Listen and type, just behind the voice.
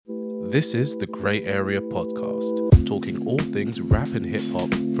This is the Grey Area Podcast, talking all things rap and hip-hop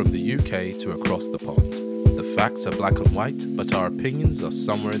from the UK to across the pond. The facts are black and white, but our opinions are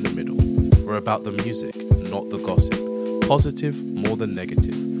somewhere in the middle. We're about the music, not the gossip. Positive more than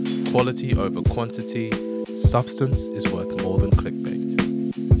negative. Quality over quantity. Substance is worth more than clickbait.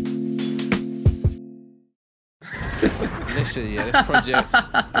 Listen, this project,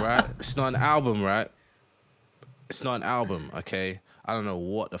 right? It's not an album, right? It's not an album, okay? I don't know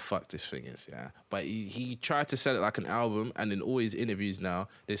what the fuck this thing is, yeah. But he tried to sell it like an album, and in all his interviews now,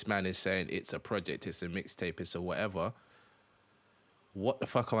 this man is saying it's a project, it's a mixtape, it's a whatever. What the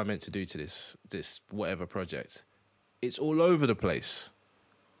fuck am I meant to do to this whatever project? It's all over the place.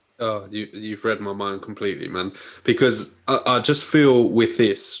 Oh, you've read my mind completely, man. Because I just feel with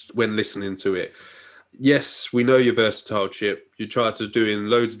this, when listening to it, yes, we know you're versatile, Chip. You try to do in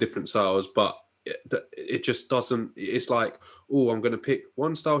loads of different styles, but it just doesn't. It's like, oh, I'm going to pick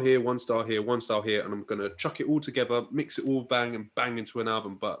one style here, one style here, one style here, and I'm going to chuck it all together, mix it all, bang into an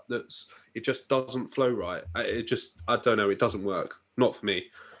album. But it just doesn't flow right. I don't know. It doesn't work. Not for me.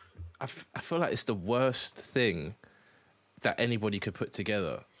 I feel like it's the worst thing that anybody could put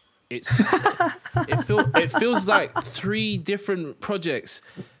together. It feels like three different projects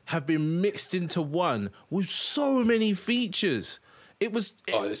have been mixed into one with so many features. There's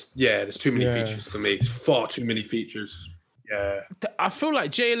too many features for me. It's far too many features. Yeah. I feel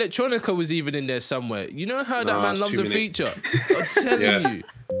like Jay Electronica was even in there somewhere. You know how that man loves a feature? I'm telling you.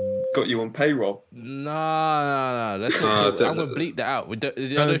 Got you on payroll. No. Let's not talk. I'm going to bleep that out. I don't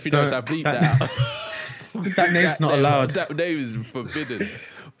know if you noticed, I bleeped that out. That name's not allowed. That name is forbidden.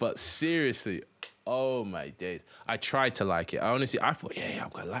 But seriously, oh my days. I tried to like it. I thought, I'm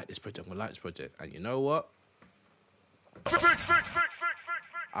going to like this project. And you know what?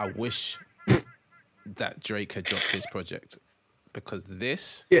 I wish that Drake had dropped his project, because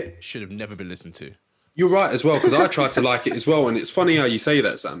this should have never been listened to. You're right as well, because I tried to like it as well, and it's funny how you say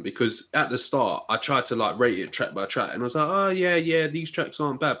that, Sam, because at the start I tried to like rate it track by track, and I was like, oh yeah, these tracks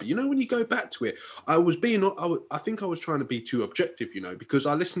aren't bad, but when you go back to it, I think I was trying to be too objective, because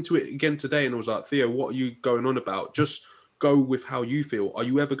I listened to it again today and I was like, Theo, what are you going on about? Just go with how you feel. Are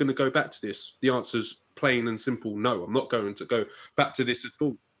you ever going to go back to this? The answer's plain and simple, no. I'm not going to go back to this at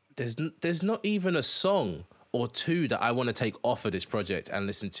all. There's not even a song or two that I want to take off of this project and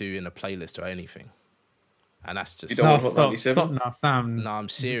listen to in a playlist or anything. And that's just... Stop now, Sam. No, I'm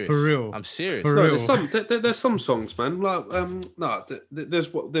serious. For real. I'm serious. For real. There's some songs, man. Like, there's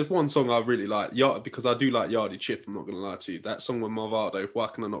one song I really like, because I do like Yardie Chip, I'm not going to lie to you. That song with Marvado, why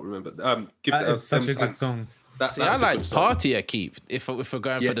can I not remember? That is such a good song. I like Party I Keep, if we're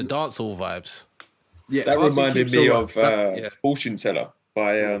going for the dancehall vibes. Yeah, that reminded me of Fortune Teller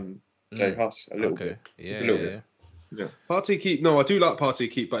by Jay Huss a little bit. Yeah. Party Keep. No, I do like Party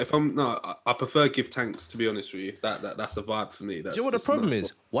Keep, but I prefer Give Thanks, to be honest with you. That's a vibe for me. Do you know what the problem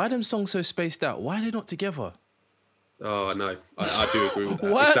is? Why are them songs so spaced out? Why are they not together? Oh, I know. I do agree with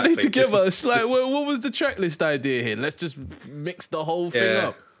that. Why aren't they together? It's like, what was the tracklist idea here? Let's just mix the whole thing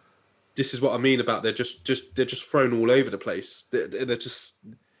up. This is what I mean about they're just thrown all over the place. They're just...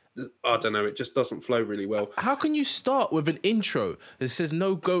 I don't know, it just doesn't flow really well. How can you start with an intro that says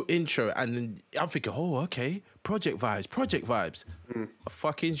no go intro, and then I'm thinking, oh, okay, project vibes. A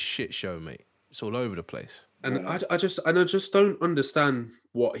fucking shit show, mate. It's all over the place. And I just don't understand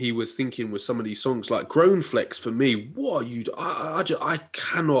what he was thinking with some of these songs. Like Grown Flex, for me, what are you... I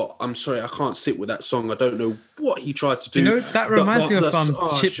cannot... I'm sorry, I can't sit with that song. I don't know what he tried to do. That reminds me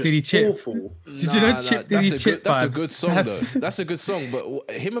of Chip Diddy Chip. Awful. Did you know Chip Diddy Chip That's a good song, though. That's a good song,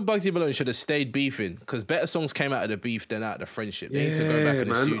 but him and Bugsy Malone should have stayed beefing, because better songs came out of the beef than out of the friendship. They need to go back in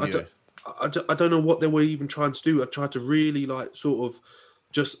the studio. I don't know what they were even trying to do. I tried to really sort of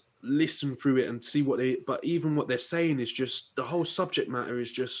just listen through it and see but even what they're saying is just, the whole subject matter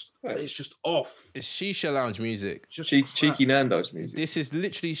is just, it's just off. It's Shisha Lounge music. Just Cheeky Nando's music. This is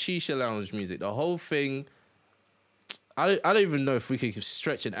literally Shisha Lounge music. The whole thing, I don't even know if we could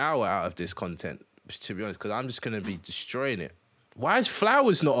stretch an hour out of this content, to be honest, because I'm just going to be destroying it. Why is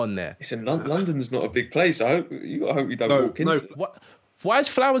Flowers not on there? Listen, London's not a big place. I hope you don't walk into it. Why is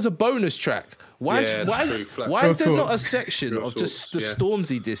Flowers a bonus track? Why is there not a section of just the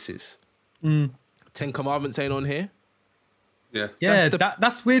Stormzy disses? 10 Commandments ain't on here? Yeah.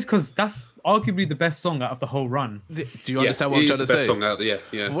 That's weird, because that's arguably the best song out of the whole run. Do you understand what I'm trying to say? Best song out there,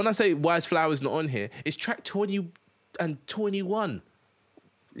 yeah. When I say why is Flowers not on here, it's track 20 and 21.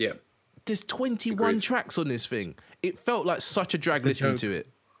 Yeah. There's 21 tracks on this thing. It felt like such a drag listening to it.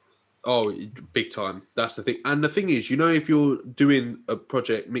 Oh, big time. That's the thing. And the thing is, if you're doing a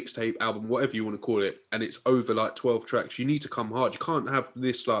project, mixtape, album, whatever you want to call it, and it's over like 12 tracks, you need to come hard. You can't have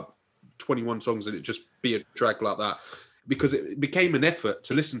this like 21 songs and it just be a drag like that. Because it became an effort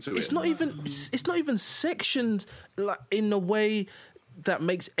to listen to it. It's not even sectioned like in a way that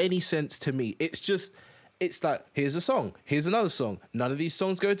makes any sense to me. It's like, here's a song, here's another song. None of these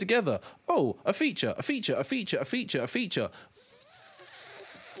songs go together. Oh, a feature. For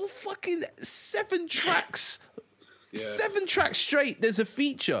fucking 7 tracks. Yeah. 7 tracks straight, there's a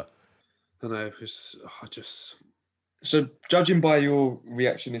feature. I know, So, judging by your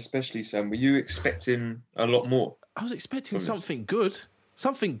reaction, especially, Sam, were you expecting a lot more? I was expecting something good,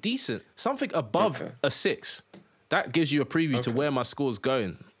 something decent, something above a 6. That gives you a preview to where my score's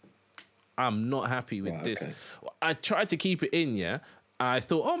going. I'm not happy with this. I tried to keep it in, yeah. I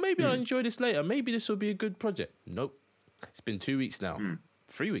thought, maybe I'll enjoy this later. Maybe this will be a good project. Nope. It's been 2 weeks now.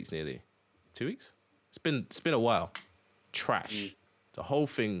 3 weeks nearly. 2 weeks? It's been a while. Trash. The whole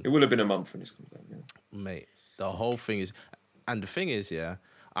thing. It will have been a month when this comes out, yeah. Mate, the whole thing is... And the thing is, yeah,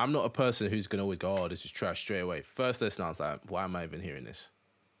 I'm not a person who's going to always go, this is trash straight away. First listen, I was like, why am I even hearing this?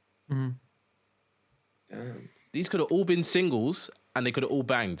 Damn. These could have all been singles and they could have all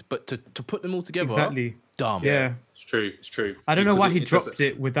banged, but to put them all together, exactly, dumb. Yeah, it's true. I don't know why he dropped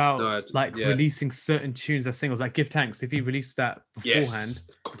it without releasing certain tunes as singles. Like Give Thanks, if he released that beforehand,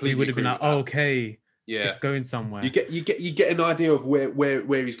 he would have been like, okay, it's going somewhere. You get an idea of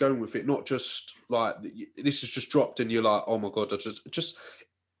where he's going with it, not just like this is just dropped and you're like, oh my god,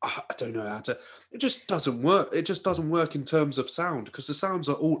 I don't know how to. It just doesn't work. It just doesn't work in terms of sound because the sounds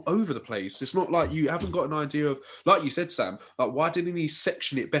are all over the place. It's not like you haven't got an idea of, like you said, Sam, like why didn't he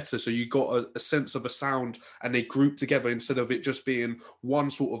section it better so you got a sense of a sound and they group together instead of it just being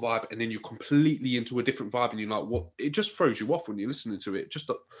one sort of vibe and then you're completely into a different vibe and you're like, what? It just throws you off when you're listening to it.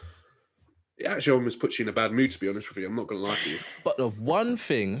 It actually almost puts you in a bad mood, to be honest with you. I'm not going to lie to you. But the one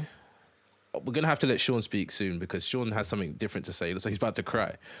thing, we're going to have to let Sean speak soon because Sean has something different to say. It looks like he's about to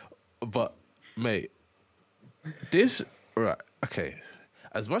cry. But, mate, as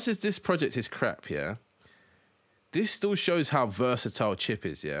much as this project is crap, yeah, this still shows how versatile Chip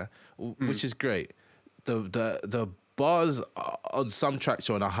is, yeah, which is great. The bars on some tracks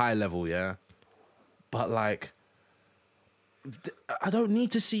are on a high level, yeah, but, like, I don't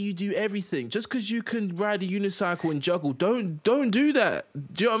need to see you do everything. Just because you can ride a unicycle and juggle, don't do that.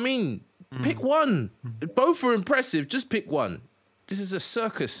 Do you know what I mean? Pick one. Both are impressive. Just pick one. This is a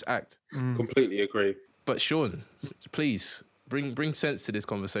circus act. Completely agree. But Sean, please bring sense to this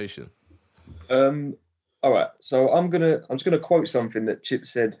conversation. All right. So I'm just gonna quote something that Chip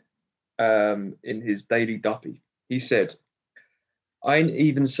said in his Daily Duppy. He said, "I ain't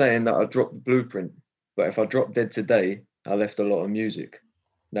even saying that I dropped the blueprint, but if I drop dead today, I left a lot of music."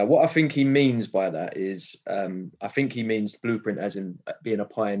 Now, what I think he means by that is, I think he means blueprint as in being a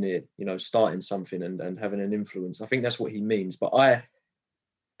pioneer, starting something and having an influence. I think that's what he means. But I,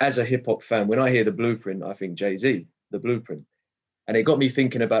 as a hip hop fan, when I hear the blueprint, I think Jay-Z, the blueprint. And it got me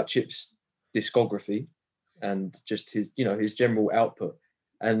thinking about Chip's discography and just his general output.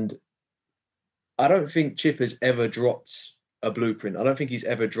 And I don't think Chip has ever dropped a blueprint. I don't think he's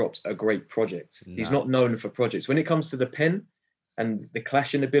ever dropped a great project. No. He's not known for projects. When it comes to the pen, and the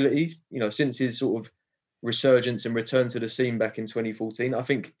clashing ability, since his sort of resurgence and return to the scene back in 2014, I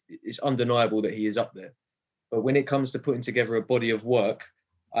think it's undeniable that he is up there. But when it comes to putting together a body of work,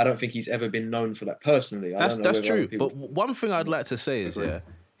 I don't think he's ever been known for that personally. That's true. But one thing I'd like to say is,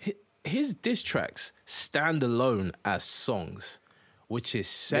 his diss tracks stand alone as songs, which is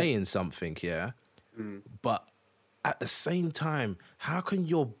saying something, yeah? But at the same time, how can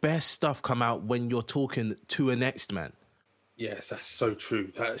your best stuff come out when you're talking to an next man? Yes, that's so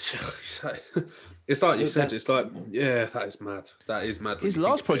true. It's like you said. It's like, that is mad. That is mad. His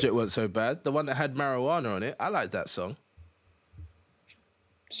last project wasn't so bad. The one that had marijuana on it. I like that song.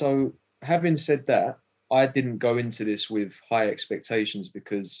 So, having said that, I didn't go into this with high expectations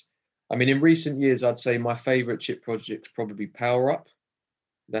because, in recent years, I'd say my favourite Chip project is probably Power Up.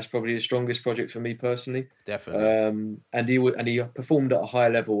 That's probably the strongest project for me personally. Definitely. And he performed at a high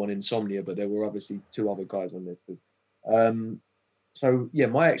level on Insomnia, but there were obviously 2 other guys on there too.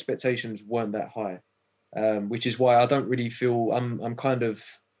 My expectations weren't that high, which is why I don't really feel I'm kind of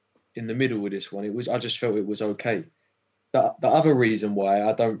in the middle with this one. I just felt it was okay. The other reason why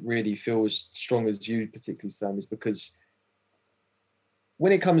I don't really feel as strong as you, particularly Sam, is because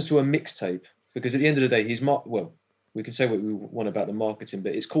when it comes to a mixtape, because at the end of the day, we can say what we want about the marketing,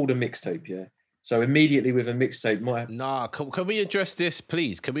 but it's called a mixtape, yeah. So immediately with a mixtape, can we address this,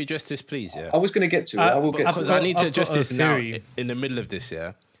 please? Yeah. I was going to get to it. I will get to it. Because I need to address this now in the middle of this,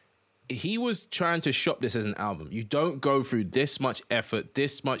 yeah. He was trying to shop this as an album. You don't go through this much effort,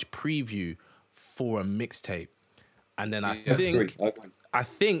 this much preview for a mixtape. And then I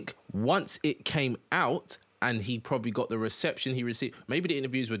think once it came out and he probably got the reception he received, maybe the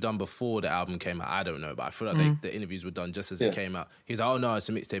interviews were done before the album came out, I don't know, but I feel like the interviews were done just as it came out. He's like, oh no, it's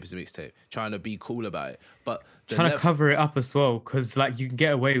a mixtape, trying to be cool about it. But trying to cover it up as well, because like you can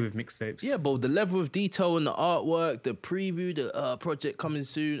get away with mixtapes. Yeah, but the level of detail in the artwork, the preview, the project coming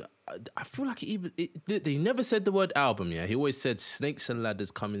soon, I feel like they never said the word album, yeah? He always said Snakes and Ladders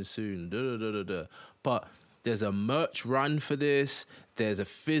coming soon, But there's a merch run for this, there's a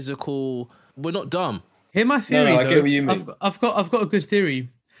physical, we're not dumb. Hear my theory. I get what you mean. I've got a good theory.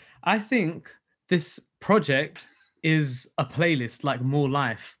 I think this project is a playlist, like More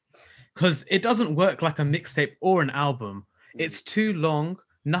Life, because it doesn't work like a mixtape or an album. It's too long.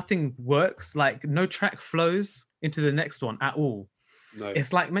 Nothing works. Like no track flows into the next one at all. No.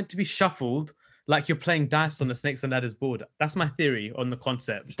 It's like meant to be shuffled, like you're playing dice on the Snakes and Ladders board. That's my theory on the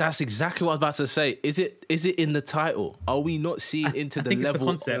concept. That's exactly what I was about to say. Is it in the title? Are we not seeing into the level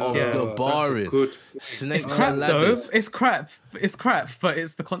of the barring? Snakes and Ladders. It's crap. It's crap, but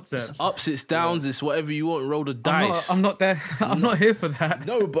it's the concept. It's ups, it's downs, it's whatever you want. Roll the dice. I'm not there. I'm not here for that.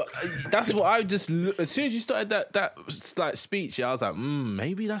 No, but that's what I just. As soon as you started that like speech, I was like,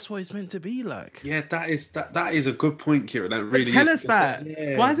 maybe that's what it's meant to be like. Yeah, that is a good point, Kieran. That really tell us that.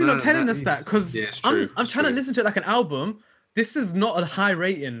 Yeah, why is he not telling us that? Because I'm trying to listen to it like an album. This is not a high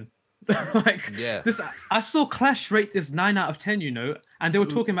rating. I saw Clash rate this 9 out of 10, and they were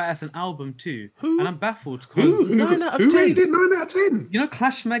talking about it as an album too. And I'm baffled because 9 out of 10. Who rated 9 out of 10?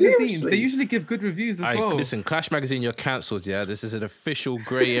 Clash magazine. They usually give good reviews as well. Listen, Clash magazine, you're cancelled. Yeah, this is an official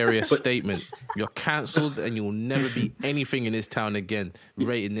grey area statement. You're cancelled, and you'll never be anything in this town again.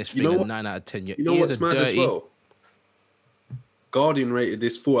 Rating this thing a 9 out of 10. Your you know ears what's are mad dirty. As well? Guardian rated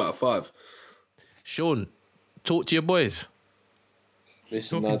this 4 out of 5. Sean, talk to your boys.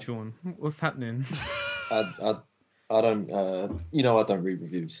 Listen, Sean, what's happening? I don't, I don't read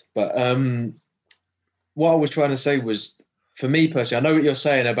reviews. But what I was trying to say was, for me personally, I know what you're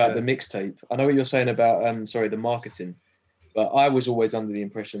saying about the mixtape. I know what you're saying about, the marketing. But I was always under the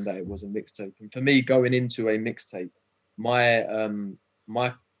impression that it was a mixtape. And for me, going into a mixtape, my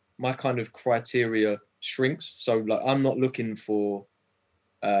kind of criteria shrinks. So like, I'm not looking for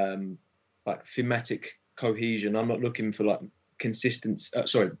like thematic cohesion. I'm not looking for like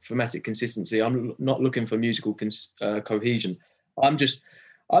thematic consistency. I'm not looking for musical cohesion. I'm just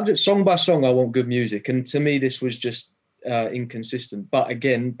song by song. I want good music, and to me, this was just inconsistent. But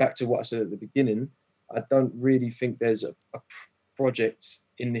again, back to what I said at the beginning, I don't really think there's a project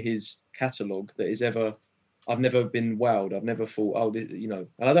in his catalogue that is ever. I've never been wowed. I've never thought, and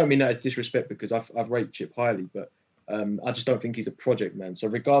I don't mean that as disrespect because I've rated Chip highly, but I just don't think he's a project man. So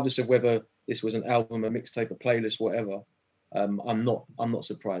regardless of whether this was an album, a mixtape, a playlist, whatever. I'm not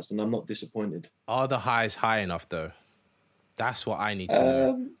surprised and I'm not disappointed. Are the highs high enough though? That's what I need to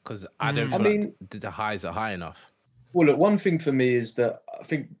know, because I don't feel like the highs are high enough. Well, look, one thing for me is that I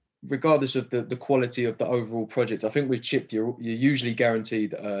think regardless of the quality of the overall project, I think with Chip you're usually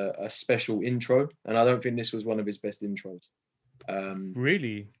guaranteed a special intro, and I don't think this was one of his best intros.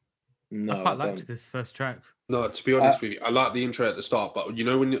 Really? No, I quite liked this first track. No, to be honest with you, I like the intro at the start, but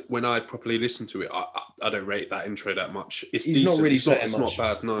when I properly listen to it, I don't rate that intro that much. It's he's decent. Not really it's not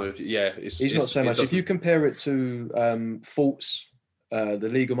bad. No, yeah, he's not so much. If you compare it to Faults, the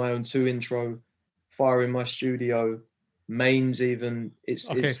League of My Own 2 intro, Fire in My Studio, Mains, even it's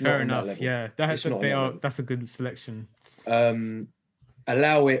fair enough. Yeah, that's a good selection.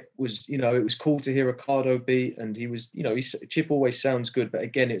 Allow It was, it was cool to hear a Cardo beat, and he was, Chip always sounds good, but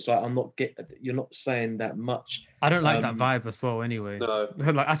again, it's like you're not saying that much. I don't like that vibe as well. Anyway, no,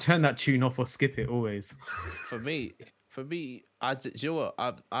 like I turn that tune off or skip it always. For me, do you know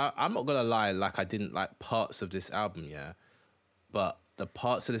what? I'm not gonna lie. Like I didn't like parts of this album, yeah, but the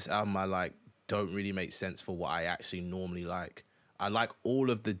parts of this album I like don't really make sense for what I actually normally like. I like all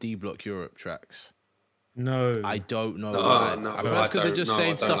of the D Block Europe tracks. No, I don't know why. I feel that's because they're just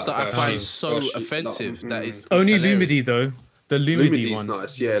saying stuff that I find so offensive. That is only Lumidity though. The Lumidity's one.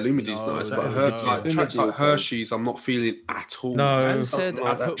 Nice. Yeah, Lumidity's nice. But tracks like Hershey's, I'm not feeling at all. No, man said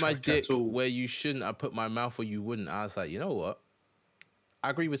I put my dick where you shouldn't. I put my mouth where you wouldn't. I was like, you know what? I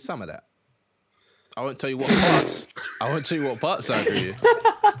agree with some of that. I won't tell you what parts. I agree with,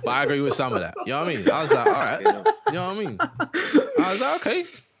 but I agree with some of that. You know what I mean? I was like, all right. You know what I mean? I was like, okay.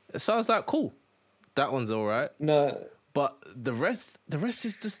 It sounds like cool. That one's all right. No, but the rest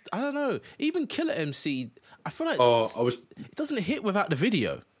is just, I don't know. Even Killer MC, I feel like it doesn't hit without the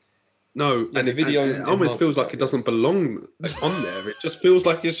video. No, and the video it almost feels like it doesn't belong on there. It just feels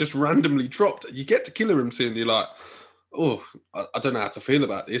like it's just randomly dropped. You get to Killer MC and you're like, I don't know how to feel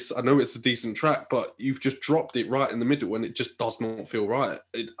about this. I know it's a decent track, but you've just dropped it right in the middle, and it just does not feel right.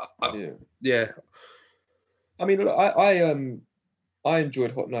 Yeah. I mean, look, I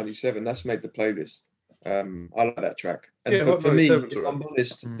enjoyed Hot 97. That's made the playlist. I like that track. And for me, if I'm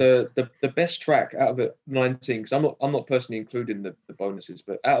honest, the best track out of the 19, because I'm not personally including the bonuses,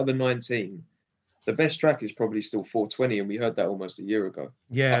 but out of the 19, the best track is probably still 420, and we heard that almost a year ago.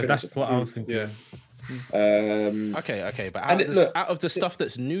 Yeah, that's what I was thinking. Yeah. Okay, but out of the stuff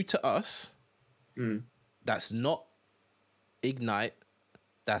that's new to us, that's not Ignite,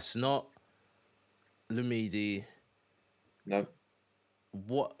 that's not Lumidi. No.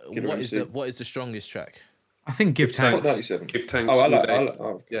 What is the strongest track? I think Give Thanks. 97. Give Thanks.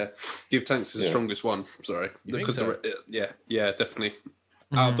 Yeah, Give Thanks is the strongest one. Sorry, because definitely.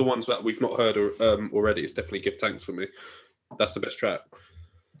 Out of the ones that we've not heard already, it's definitely Give Thanks for me. That's the best track.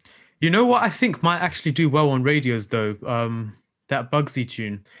 You know what I think might actually do well on radios though? That Bugsy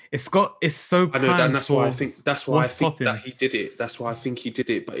tune. It's so. I know, and that's why I think that he did it. That's why I think he did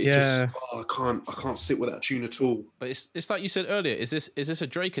it. But it just I can't sit with that tune at all. But it's like you said earlier. Is this a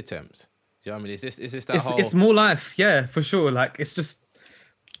Drake attempt? Do you know what I mean? Is this that whole? It's more life, yeah, for sure. Like it's just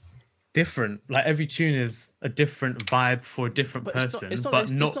different. Like every tune is a different vibe for a different person. It's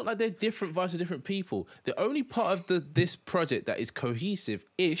not like they're different vibes for different people. The only part of this project that is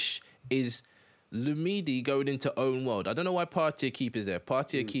cohesive-ish is Lumidi going into Own World. I don't know why Party Keep is there.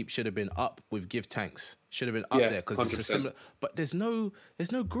 Party Keep should have been up with Give Thanks. Should have been up there because it's a similar. But there's no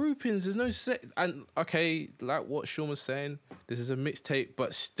groupings. There's no set. And okay, like what Sean was saying, this is a mixtape,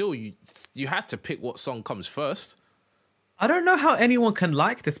 but still, you had to pick what song comes first. I don't know how anyone can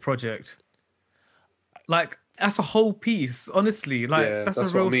like this project. Like as a whole piece, honestly, like that's a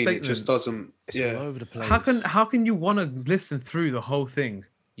real statement. It just doesn't. It's all over the place. How can you want to listen through the whole thing?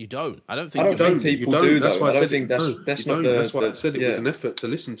 You don't. I don't think people do. That's why I think that's not the. That's why I said it was an effort to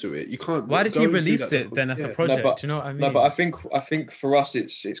listen to it. You can't. Why did he release it then as a project? Do you know what I mean? No, but I think for us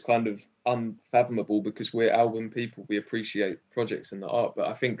it's kind of unfathomable because we're album people. We appreciate projects and the art, but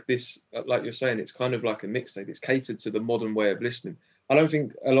I think this, like you're saying, it's kind of like a mixtape. It's catered to the modern way of listening. I don't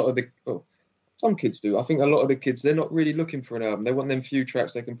think a lot of some kids do. I think a lot of the kids, they're not really looking for an album. They want them few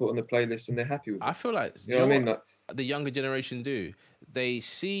tracks they can put on the playlist and they're happy with it. I feel like, you know what I mean? Like, the younger generation do. They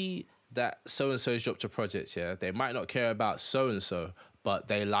see that so-and-so's dropped a project, yeah? They might not care about so-and-so, but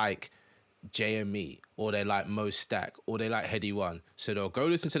they like JME, or they like Mo Stack, or they like Heady One. So they'll go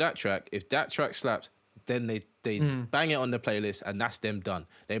listen to that track. If that track slaps, then they bang it on the playlist, and that's them done.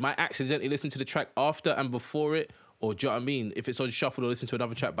 They might accidentally listen to the track after and before it, or do you know what I mean? If it's on shuffle, they'll listen to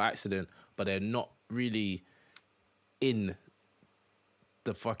another track by accident, but they're not really in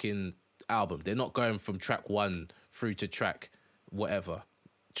the fucking album. They're not going from track 1 through to track whatever,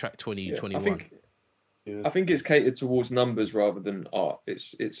 track 20, 21. I think it's catered towards numbers rather than art.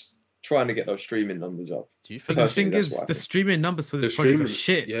 It's trying to get those streaming numbers up. Do you think? The thing is, the streaming numbers for this project are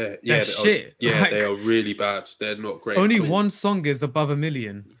shit. They're shit. They are really bad. They're not great. Only one song is above 1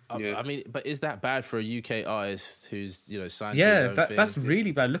 million. I mean, but is that bad for a UK artist who's signed to his own thing? That's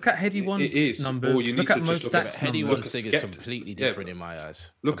really bad. Look at Heady One's numbers. Look at Most Stats. Heady One's thing is completely different in my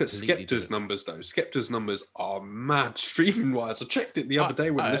eyes. Look at Skepta's numbers though. Skepta's numbers are mad streaming wise. I checked it the other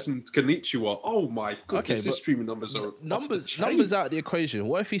day when I listened to Konnichiwa. Oh my goodness, his streaming numbers are numbers out of the equation.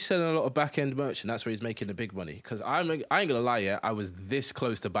 What if he's selling a lot of back end merch and that's where he's making the big money? Because I ain't gonna lie, I was this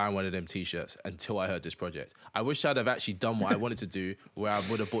close to buying one of them t-shirts until I heard this project. I wish I'd have actually done what I wanted to do, where I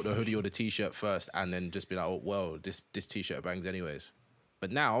would have bought the hoodie or the t-shirt first and then just be like, oh well, this t-shirt bangs anyways.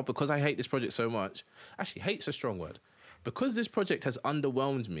 But now, because I hate this project so much, actually hate's a strong word, because this project has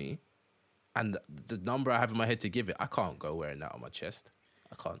underwhelmed me and the number I have in my head to give it, I can't go wearing that on my chest.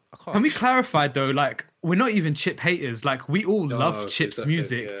 I can't. Can we clarify though? Like, we're not even Chip haters. Like, we all love Chip's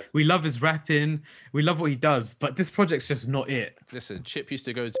music. Yeah. We love his rapping. We love what he does. But this project's just not it. Listen, Chip used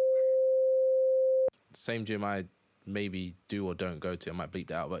to go to same gym I maybe do or don't go to. I might bleep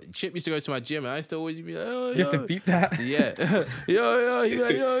that out. But Chip used to go to my gym, and I used to always be like, "Oh, you have to beep that." Yeah, yo. He'd be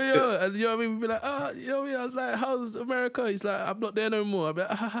like, yo, and you know what I mean? We'd be like, "Oh, you know what I mean?" I was like, "How's America?" He's like, "I'm not there no more." I'd be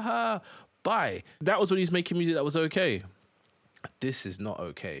like, "Ha ha ha." Bye. That was when he was making music that was okay. This is not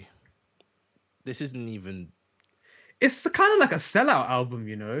okay. This isn't even. It's kind of like a sellout album,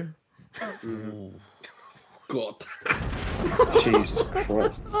 you know. God. Jesus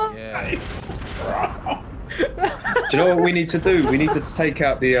Christ. Yeah. Do you know what we need to do? We need to take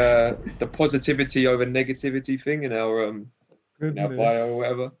out the positivity over negativity thing in our bio or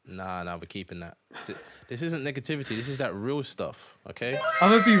whatever. Nah, we're keeping that. This isn't negativity. This is that real stuff. Okay.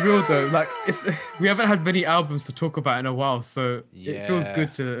 I'm gonna be real though. Like we haven't had many albums to talk about in a while, so it feels Yeah.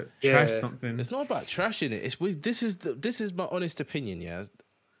 good to trash Yeah. something. It's not about trashing it. This is my honest opinion. Yeah.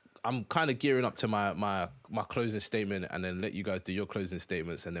 I'm kind of gearing up to my closing statement, and then let you guys do your closing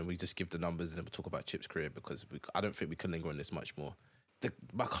statements, and then we just give the numbers, and then we'll talk about Chip's career because I don't think we can linger on this much more.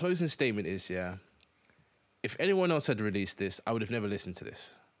 My closing statement is, if anyone else had released this, I would have never listened to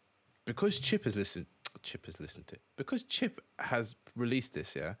this. Because Chip has listened to it. Because Chip has released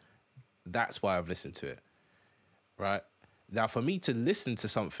this, that's why I've listened to it. Right? Now, for me to listen to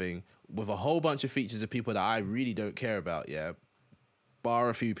something with a whole bunch of features of people that I really don't care about, bar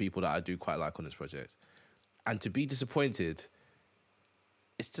a few people that I do quite like on this project, and to be disappointed,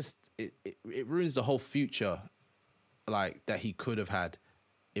 it's just it ruins the whole future, like that he could have had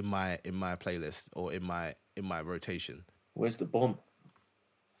in my playlist or in my rotation. Where's the bomb?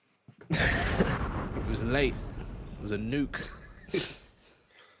 It was late. It was a nuke.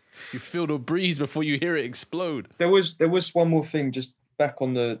 You feel the breeze before you hear it explode. There was one more thing just back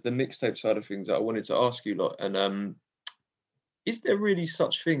on the mixtape side of things that I wanted to ask you lot. And is there really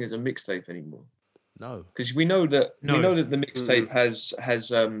such thing as a mixtape anymore? No. Because we know that No. the mixtape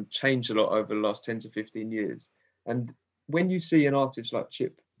has changed a lot over the last 10 to 15 years. And when you see an artist like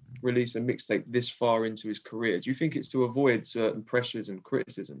Chip release a mixtape this far into his career, do you think it's to avoid certain pressures and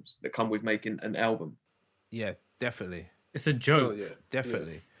criticisms that come with making an album? Yeah, definitely. It's a joke. Oh, yeah.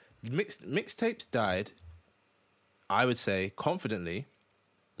 Definitely. Mixtapes died, I would say, confidently,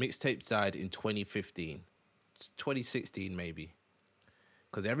 mixtapes died in 2015. 2016, maybe.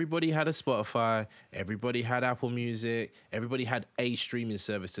 Because everybody had a Spotify, everybody had Apple Music, everybody had a streaming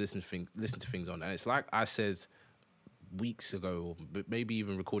service to listen to things on. And it's like I said weeks ago, but maybe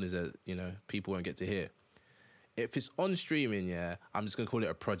even recordings that, people won't get to hear. If it's on streaming, I'm just going to call it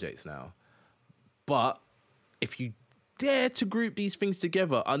a project now. But if you dare to group these things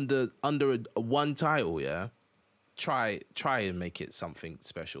together under one title, try and make it something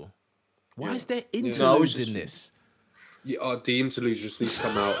special. Why is there interludes in this? Yeah, the interludes just need to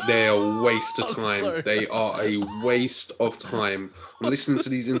come out. They are a waste of time. Sorry. They are a waste of time. I'm listening to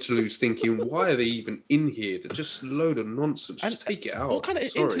these interludes thinking, why are they even in here? They're just a load of nonsense. Just take it out. What kind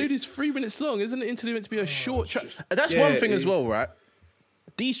of Sorry. interlude is 3 minutes long? Isn't an interlude meant to be a short track? That's one thing as well, right?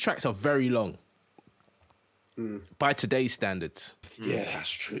 These tracks are very long. By today's standards. Yeah,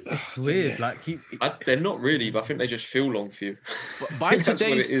 that's true. It's weird. Like They're not really, but I think they just feel long for you. But by That's what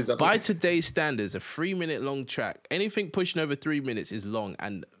it is, I by think. today's standards, a 3 minute long track, anything pushing over 3 minutes is long,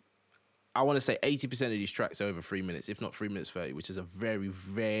 and I want to say 80% of these tracks are over 3 minutes, if not 3 minutes 30, which is a very,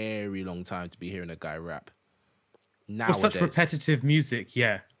 very long time to be hearing a guy rap. for Nowadays, such repetitive music,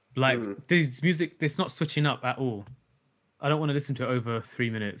 like these music, it's not switching up at all. I don't want to listen to it over 3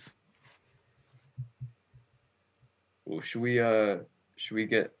 minutes. Well, should we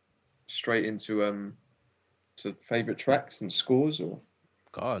get straight into to favorite tracks and scores, or?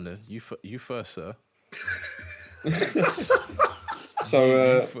 Go on, you first, sir.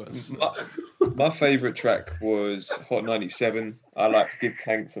 So first. my favorite track was Hot 97. I liked Give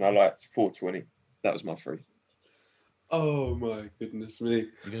Thanks and I liked 420. That was my three. Oh my goodness me.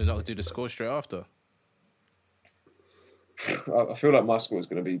 You're gonna not do the score straight after. I feel like my score is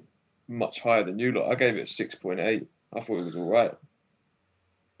going to be much higher than you lot. I gave it a 6.8. I thought it was all right.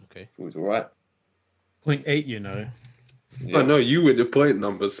 Okay. It was all right. 0.8, you know. Yeah. I know you with the point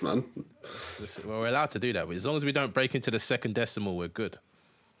numbers, man. Listen, well, we're allowed to do that, but as long as we don't break into the second decimal, we're good.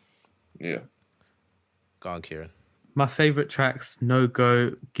 Yeah. Go on, Kieran. My favorite tracks: No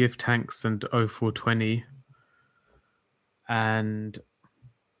Go, Give Thanks, and 0420. And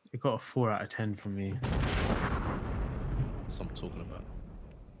it got a 4 out of 10 from me. That's what I'm talking about.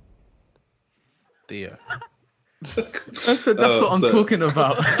 Theo. That's what I'm talking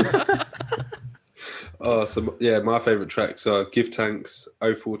about. So yeah, my favourite tracks are Give Thanks,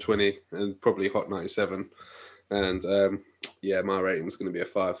 0420, and probably Hot 97. And my rating's going to be a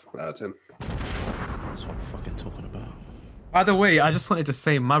 5 out of 10. That's what I'm fucking talking about. By the way, I just wanted to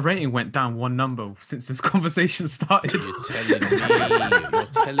say my rating went down 1 number since this conversation started. You're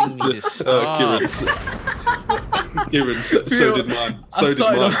telling me this stuff. Kieran, so did mine. So did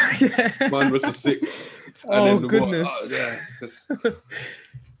mine. Yeah. Mine was a 6. Oh, goodness.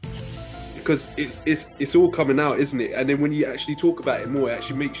 Because it's all coming out, isn't it? And then when you actually talk about it more, it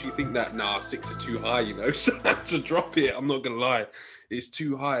actually makes you think that 6 is too high, So I had to drop it. I'm not gonna lie, it's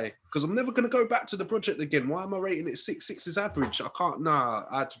too high because I'm never gonna go back to the project again. Why am I rating it 6? 6 is average. I can't. I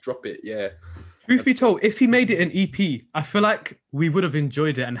had to drop it. Yeah. Truth be told, if he made it an EP, I feel like we would have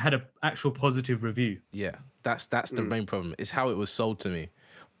enjoyed it and had an actual positive review. Yeah, that's the main problem. It's how it was sold to me.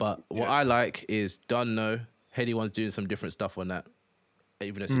 But what I like is Done No. Heady One's doing some different stuff on that,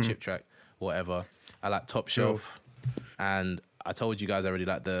 even if it's a chip track, whatever. I like Top Shelf, and I told you guys I really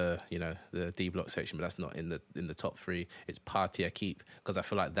like the D Block section, but that's not in the top 3. It's Party I Keep, because I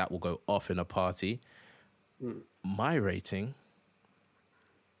feel like that will go off in a party. My rating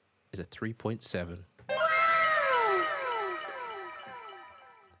is a 3.7.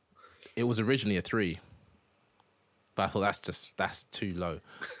 It was originally a 3, but I thought that's too low.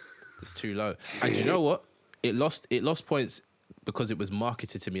 It's too low. And you know what? It lost points because it was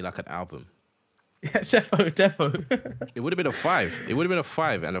marketed to me like an album. Yeah, defo. It would have been a 5. It would have been a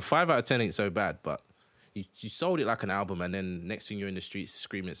 5, and a 5 out of 10 ain't so bad. But you sold it like an album, and then next thing you're in the streets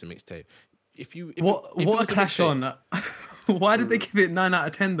screaming it's a mixtape. What a clash on! Why did they give it 9 out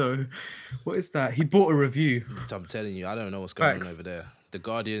of 10 though? What is that? He bought a review. I'm telling you, I don't know what's going on over there. The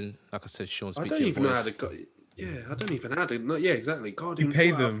Guardian, like I said, Sean, speak to your voice. I don't even know how I don't even know how to. No, yeah, exactly. Guardian. You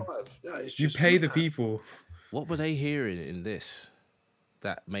pay them. Yeah, it's You just pay mad. the people. What were they hearing in this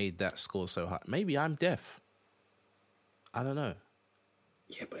that made that score so high? Maybe I'm deaf. I don't know.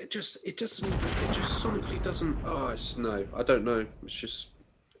 Yeah, but it just sonically doesn't. No, I don't know. It's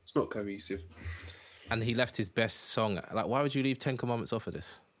not cohesive. And he left his best song. Like, why would you leave 10 Commandments off of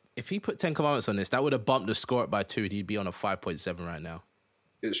this? If he put 10 Commandments on this, that would have bumped the score up by 2. He'd be on a 5.7 right now.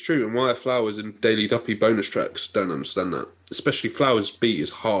 It's true, and why Flowers and Daily Duppy bonus tracks, don't understand that. Especially Flowers' beat is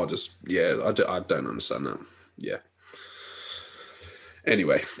hard as... Yeah, I don't understand that. Yeah.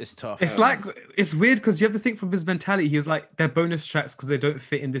 Anyway. It's tough. It's weird because you have to think from his mentality. He was like, they're bonus tracks because they don't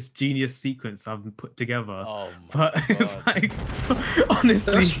fit in this genius sequence I've put together. Oh but God. It's like,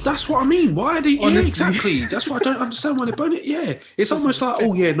 honestly... That's what I mean. Why are they... Honestly. Yeah, exactly. That's what I don't understand why they're bonus... Yeah. It's almost like,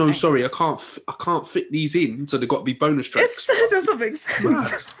 sorry, I can't fit these in, so they've got to be bonus tracks. It doesn't make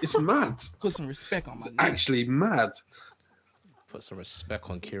sense. It's mad. Put some respect on my name. Actually mad. Put some respect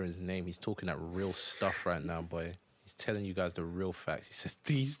on Kieran's name. He's talking that real stuff right now, boy. He's telling you guys the real facts. He says,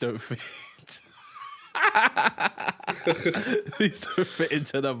 these don't fit. These don't fit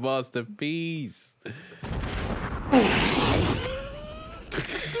into the masterpiece.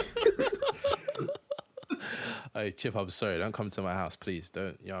 Hey, Chip, I'm sorry. Don't come to my house, please.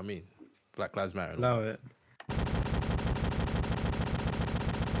 Don't. You know what I mean? Black Lives Matter. Allow it.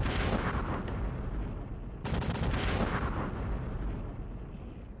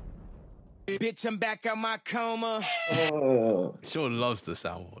 Bitch, I'm back out my coma. Oh, Sean loves the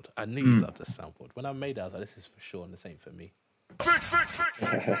soundboard. I knew you loved the soundboard. When I made it, I was like, this is for Sean. This ain't for me. I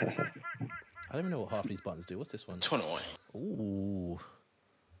don't even know what half these buttons do. What's this one? 21. Ooh.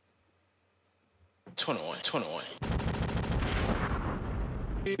 21.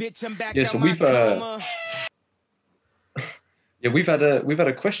 Bitch, I'm back Yeah, out so my we've coma. we've had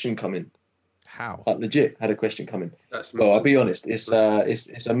a question come in. How? Like legit had a question come in. That's Well, I'll be honest. It's a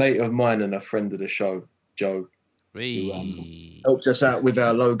mate of mine and a friend of the show, Joe, Wee. helped us out with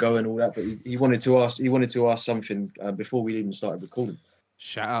our logo and all that. But he wanted to ask something before we even started recording.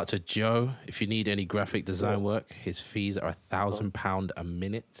 Shout out to Joe. If you need any graphic design work, his fees are £1,000 a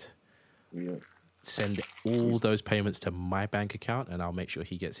minute. Yeah. Send all those payments to my bank account and I'll make sure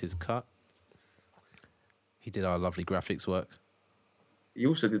he gets his cut. He did our lovely graphics work. He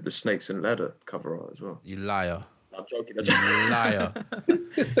also did the Snakes and Ladder cover art as well. You liar. I'm joking. You liar.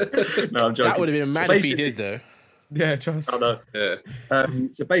 No, I'm joking. That would have been mad if he did, though. Yeah, trust. I know. Yeah.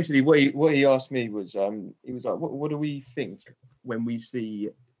 So basically, what he asked me was, he was like, "What do we think when we see,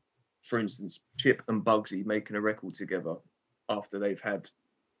 for instance, Chip and Bugsy making a record together after they've had,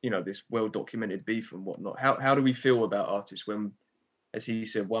 this well-documented beef and whatnot? How do we feel about artists when, as he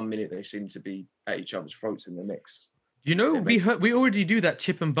said, 1 minute they seem to be at each other's throats and the next?" We already do that.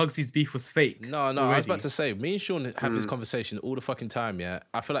 Chip and Bugsy's beef was fake. No, I was about to say, me and Sean have this conversation all the fucking time, yeah?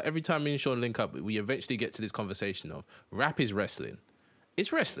 I feel like every time me and Sean link up, we eventually get to this conversation of rap is wrestling.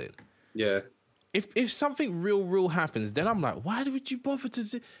 It's wrestling. Yeah. If something real happens, then I'm like, why would you bother to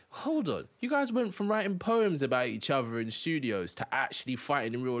do... Hold on. You guys went from writing poems about each other in studios to actually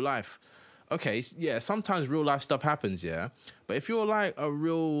fighting in real life. Okay, yeah, sometimes real life stuff happens, yeah? But if you're like a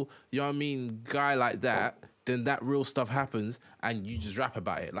real, guy like that... then that real stuff happens and you just rap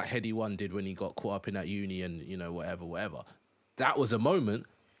about it like Heady One did when he got caught up in that uni and, whatever. That was a moment.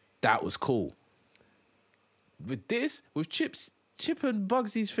 That was cool. With this, with Chip and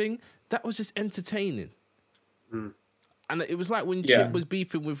Bugsy's thing, that was just entertaining. And it was like when Chip was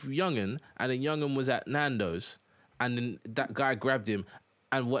beefing with Young'un and then Young'un was at Nando's and then that guy grabbed him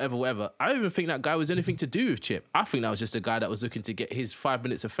and whatever. I don't even think that guy was anything to do with Chip. I think that was just a guy that was looking to get his 5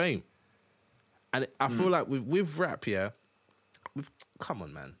 minutes of fame. And I feel like with rap, yeah, come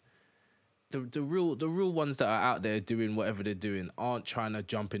on, man. the real ones that are out there doing whatever they're doing aren't trying to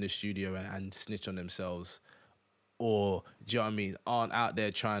jump in the studio and snitch on themselves, or do you know what I mean? Aren't out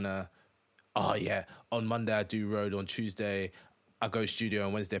there trying to, oh yeah, on Monday I do road, on Tuesday I go studio,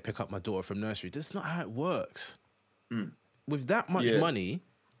 and Wednesday I pick up my daughter from nursery. That's not how it works. With that much money,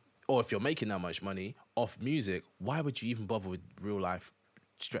 or if you're making that much money off music, why would you even bother with real life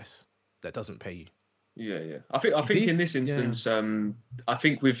stress that doesn't pay you? Yeah. I think in this instance, I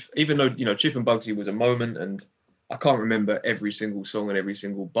think with, even though, you know, Chip and Bugsy was a moment, and I can't remember every single song and every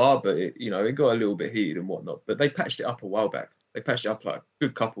single bar, but it, you know, it got a little bit heated and whatnot. But they patched it up a while back. They patched it up like a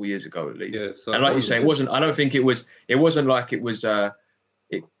good couple of years ago at least. Yeah, so and like you say, it wasn't. I don't think it was. It wasn't like it was.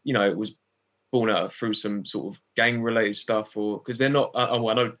 It, you know, it was born out through some sort of gang related stuff, or because they're not. I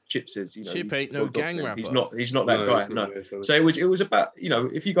know Chip says, you know, Chip ain't no gang rapper. He's not that guy. No. So it was about, you know,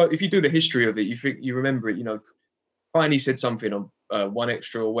 if you do the history of it, you remember it. You know, Tiny said something on One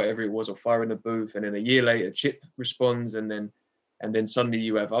Extra or whatever it was, or Fire in the Booth, and then a year later Chip responds, and then suddenly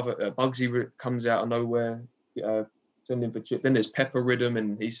you have other Bugsy comes out of nowhere, sending for Chip. Then there's Pepper Rhythm,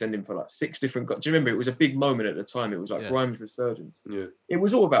 and he's sending for like 6 different guys. Do you remember? It was a big moment at the time. It was like Grimes' resurgence. Yeah, it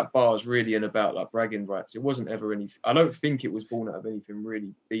was all about bars really, and about like bragging rights. It wasn't ever any. I don't think it was born out of anything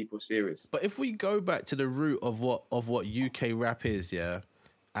really deep or serious. But if we go back to the root of what UK rap is,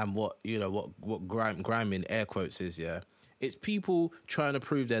 and what, you know, what grime in air quotes is, it's people trying to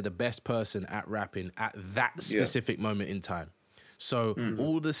prove they're the best person at rapping at that specific moment in time. So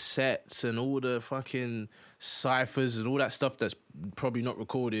all the sets and all the fucking ciphers and all that stuff that's probably not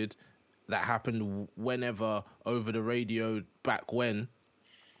recorded, that happened whenever over the radio back when,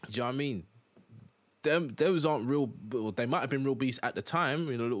 do you know what I mean? Those aren't real. Well, they might have been real beasts at the time,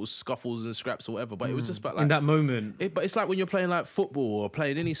 you know, little scuffles and scraps or whatever. But it was just about like in that moment. But it's like when you're playing like football or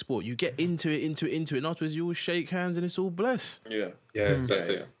playing any sport, you get into it, and afterwards you all shake hands and it's all blessed. Yeah,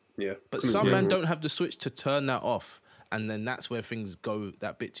 exactly. Yeah. But some men don't have the switch to turn that off, and then that's where things go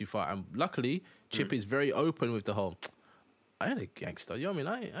that bit too far. And luckily, Chip is very open with the whole, I ain't a gangster. You know what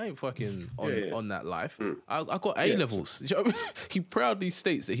I mean? I ain't fucking on that life. I got A levels. You know what I mean? He proudly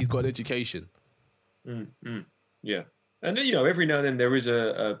states that he's got an education. Yeah, and then, you know, every now and then there is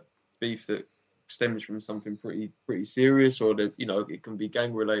a beef that stems from something pretty serious, or that, you know, it can be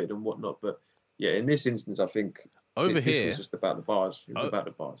gang related and whatnot. But yeah, in this instance, I think this was just about the bars. It was about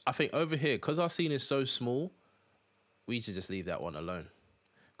the bars. I think over here, because our scene is so small, we should just leave that one alone.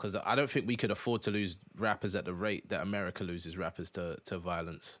 Because I don't think we could afford to lose rappers at the rate that America loses rappers to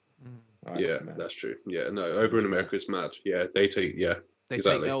violence. That's true. Yeah, no, over in America it's mad. Yeah, they take take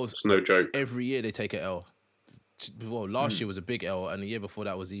L's. It's no joke. Every year they take an L. Well, last year was a big L, and the year before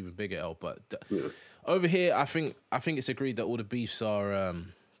that was an even bigger L. But over here, I think it's agreed that all the beefs are.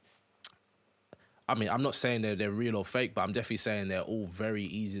 I mean, I'm not saying they're real or fake, but I'm definitely saying they're all very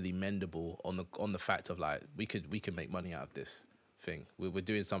easily mendable on the fact of like we could make money out of this thing. We're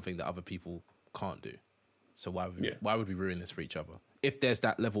doing something that other people can't do. So why would we ruin this for each other if there's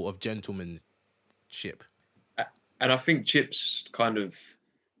that level of gentlemanship? And I think Chip's kind of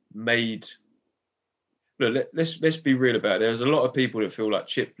made. Look, let's be real about it. There's a lot of people that feel like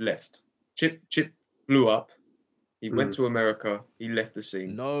Chip left. Chip blew up. He went to America. He left the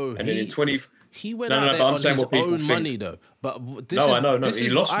scene. No, and then in 20. He went out there on his own money, though. But this I know. This he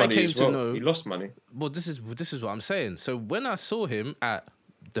is lost what money I came as well. to know. He lost money. Well, this is what I'm saying. So when I saw him at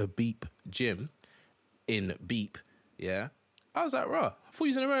the Beep gym in Beep, I was like, "Rah, I thought he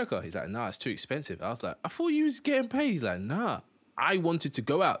was in America." He's like, "Nah, it's too expensive." I was like, "I thought you was getting paid." He's like, "Nah, I wanted to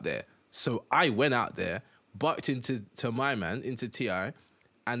go out there, so I went out there, bucked into my man, into T.I.,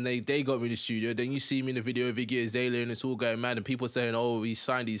 and they got me in the studio. Then you see me in the video of Iggy Azalea, and it's all going mad, and people saying, "Oh, he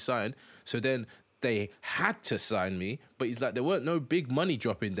signed." So then they had to sign me, but he's like, there weren't no big money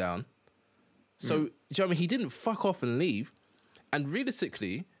dropping down. So, do you know what I mean? He didn't fuck off and leave. And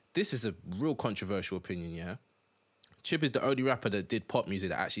realistically, this is a real controversial opinion, Chip is the only rapper that did pop music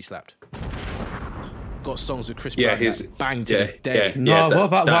that actually slapped. Got songs with Chris Brown that bang to this day. What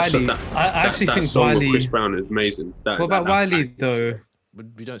about Wiley? I actually think song Wiley. with Chris Brown is amazing. What about Wiley though?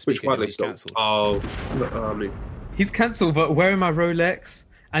 We don't speak. Which Wiley he's song? cancelled. I mean, he's cancelled. But wearing my Rolex,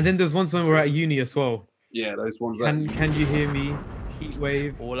 and then there's ones when we're at uni as well. Yeah, those ones. Can you hear me?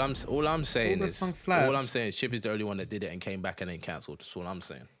 Heatwave. All I'm saying is Chip is the only one that did it and came back and ain't cancelled. That's all I'm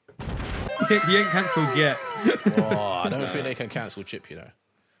saying. He ain't cancelled yet. I don't think they can cancel Chip, you know.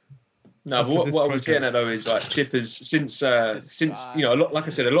 No, but what I was getting at though is like Chip has since you know, like I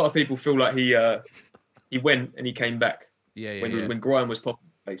said, a lot of people feel like he went and he came back. When grime was popping,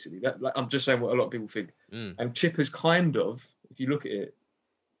 basically. I'm just saying what a lot of people think. And Chip has kind of, if you look at it,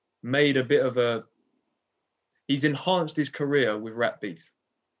 made a bit of a. He's enhanced his career with rap beef.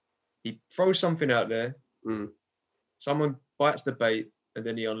 He throws something out there, Mm. someone bites the bait, and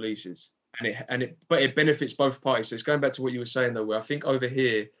then he unleashes. But it benefits both parties. So it's going back to what you were saying though, where I think over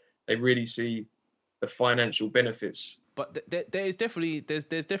here they really see the financial benefits. But there's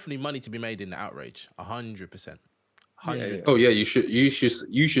definitely money to be made in the outrage. 100%. 100. Oh yeah, you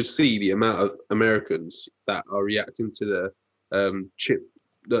should see the amount of Americans that are reacting to the Chip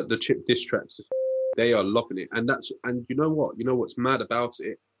diss tracks. They are loving it, and you know what's mad about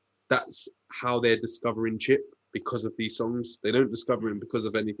it? That's how they're discovering Chip, because of these songs. They don't discover him because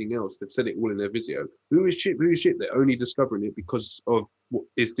of anything else. They've said it all in their video. Who is Chip? They're only discovering it because of what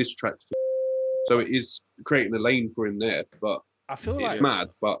his diss tracks. So it is creating a lane for him there, but I feel it's like mad.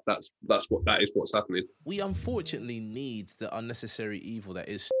 But that is what's happening. we unfortunately need the unnecessary evil that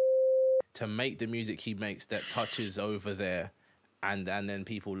is to make the music he makes that touches over there, and then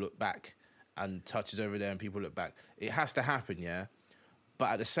people look back, and touches over there and people look back. It has to happen, yeah.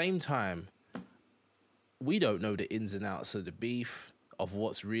 But at the same time, we don't know the ins and outs of the beef, of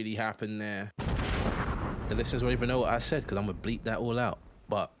what's really happened there. The listeners won't even know what I said because I'm gonna bleep that all out.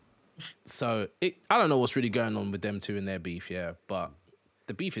 But so I don't know what's really going on with them two in their beef, yeah. But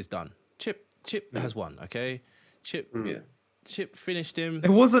the beef is done. Chip has won, okay. Chip finished him.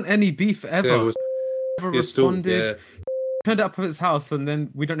 There wasn't any beef ever. There was, Never responded. Turned up at his house, and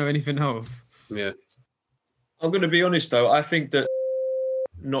then we don't know anything else. Yeah. I'm going to be honest though. I think that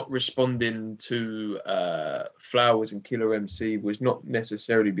not responding to Flowers and Killer MC was not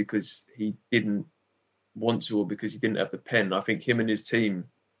necessarily because he didn't want to or because he didn't have the pen. I think him and his team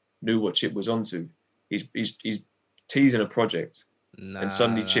knew what Chip was onto. He's teasing a project, and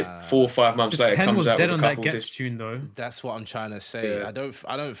suddenly Chip 4 or 5 months later pen comes was out dead with on a that couple Gets tune though. That's what I'm trying to say. Yeah. I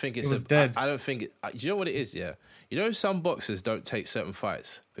don't think it's It was dead. I don't think it. You know what it is, yeah. You know some boxers don't take certain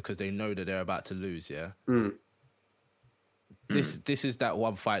fights because they know that they're about to lose, yeah. Mm. This is that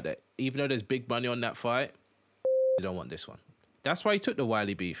one fight that even though there's big money on that fight, you don't want this one. That's why he took the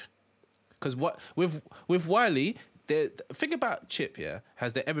Wiley beef. Because what with Wiley, think about Chip, yeah.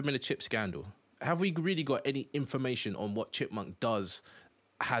 Has there ever been a Chip scandal? Have we really got any information on what Chipmunk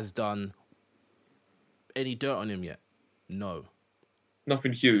has done, any dirt on him yet? No.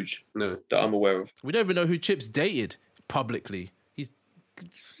 Nothing huge No. that I'm aware of. We don't even know who Chip's dated publicly. He's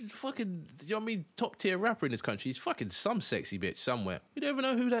fucking, you know what I mean, top tier rapper in this country. He's fucking some sexy bitch somewhere. We don't even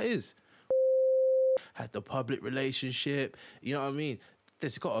know who that is. Had the public relationship, you know what I mean?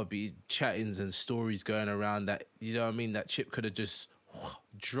 There's got to be chattings and stories going around that, you know what I mean, that Chip could have just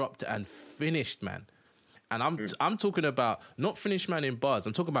dropped and finished, man. And I'm talking about not finished man in bars.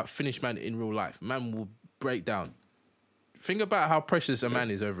 I'm talking about finished man in real life. Man will break down. Think about how precious a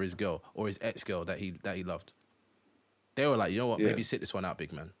man is over his girl or his ex-girl that he loved. They were like, you know what? Maybe sit this one out,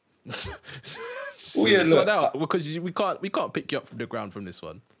 big man. Sit this one out because we can't pick you up from the ground from this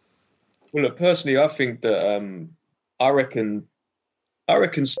one. Well, look, personally, I think that I reckon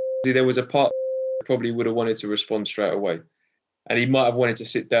there was a part that probably would have wanted to respond straight away, and he might have wanted to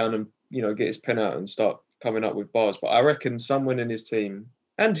sit down and get his pen out and start coming up with bars. But I reckon someone in his team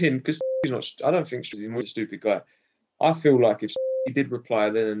and him, because he's not. I don't think he's a stupid guy. I feel like if he did reply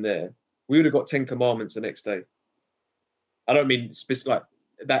then and there, we would have got 10 Commandments the next day. I don't mean like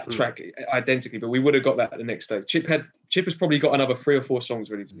that track identically, but we would have got that the next day. Chip has probably got another 3 or 4 songs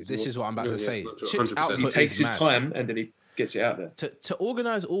ready. This is what I'm about to say. 100%. Chip's output He takes is his mad. time and then he gets it out there. To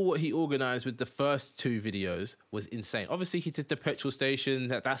organize all what he organized with the first 2 videos was insane. Obviously, he did the petrol station.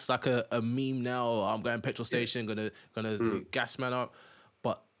 That's like a meme now. Oh, I'm going petrol station, gonna gas man up.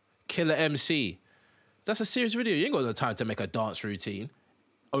 But Killer MC, that's a serious video. You ain't got the time to make a dance routine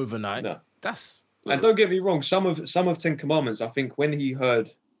overnight. No. And don't get me wrong, some of 10 Commandments, I think when he heard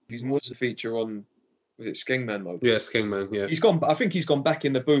he's more to feature on, was it Skengman mode? Yeah, Skengman, yeah. I think he's gone back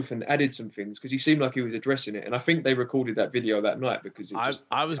in the booth and added some things because he seemed like he was addressing it. And I think they recorded that video that night because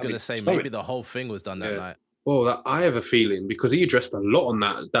I was going to say maybe the whole thing was done that night. Well, I have a feeling because he addressed a lot on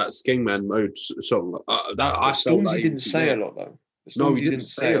that Skengman mode song. Stormzy didn't say a lot though. No, he didn't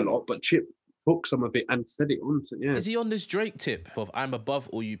say a lot, but Chip took some of it and said it on. Yeah. Is he on this Drake tip of I'm above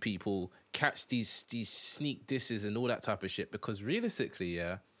all you people, catch these sneak disses and all that type of shit? Because realistically,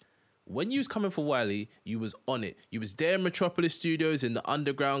 yeah, when you was coming for Wiley, you was on it. You was there in Metropolis Studios in the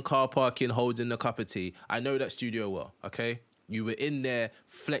underground car parking holding the cup of tea. I know that studio well, okay? You were in there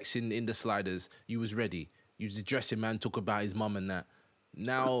flexing in the sliders. You was ready. You was addressing man, talking about his mum and that.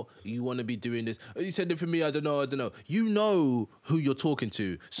 Now you want to be doing this. Oh, you said it for me. I don't know. You know who you're talking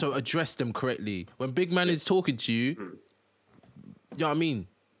to, so address them correctly. When big man is talking to you, you know what I mean?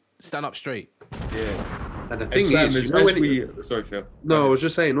 Stand up straight. Yeah. And the And thing Sam, is, you know, sorry, Phil. no, I was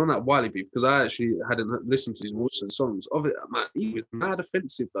just saying on that Wiley beef because I actually hadn't listened to his Wilson songs of it. Man, he was mad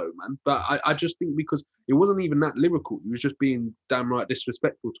offensive though, man. But I just think because it wasn't even that lyrical, he was just being damn right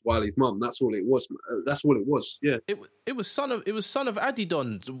disrespectful to Wiley's mum. That's all it was. That's all it was. Yeah. It was son of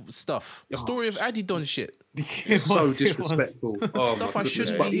Adidon stuff. Story of Adidon shit. So disrespectful. Oh, Stuff I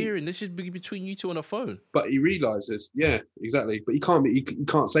shouldn't be hearing. This should be between you two on a phone. But he realizes, yeah, exactly. But he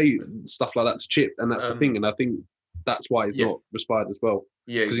can't say stuff like that to Chip, and that's the thing. And I think that's why he's not responded as well.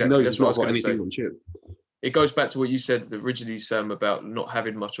 Yeah, because exactly. he knows That's he's what I not was got gonna anything say. on Chip. It goes back to what you said originally, Sam, about not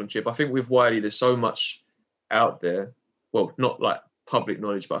having much on Chip. I think with Wiley, there's so much out there. Well, not like public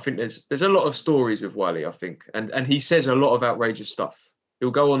knowledge, but I think there's a lot of stories with Wiley, I think. And he says a lot of outrageous stuff. He'll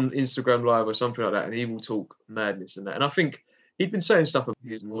go on Instagram Live or something like that, and he will talk madness and that. And I think he'd been saying stuff about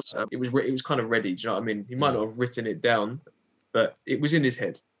his it was kind of ready. Do you know what I mean? He might not have written it down, but it was in his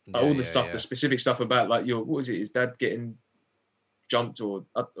head. Like all the stuff, the specific stuff about like what was it? His dad getting jumped or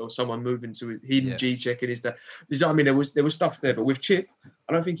someone moving to hidden G checking his dad. You know what I mean? There was stuff there, but with Chip,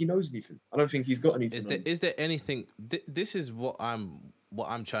 I don't think he knows anything. I don't think he's got anything. Is there anything? This is what I'm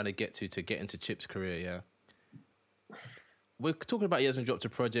trying to get into Chip's career. Yeah. We're talking about he hasn't dropped a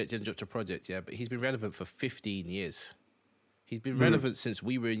project, yeah, but he's been relevant for 15 years. He's been relevant since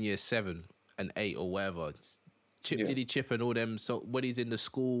we were in year 7 and 8 or whatever. Diddy Chip and all them. So when he's in the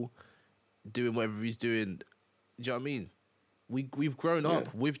school, doing whatever he's doing, do you know what I mean? We've grown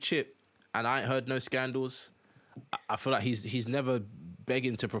up with Chip, and I ain't heard no scandals. I feel like he's never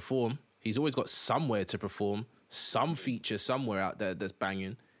begging to perform. He's always got somewhere to perform, some feature somewhere out there that's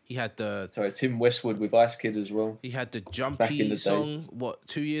banging. He had Tim Westwood with Ice Kid as well. He had the Jumpy song,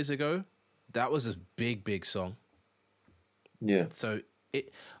 2 years ago? That was a big song. Yeah. So,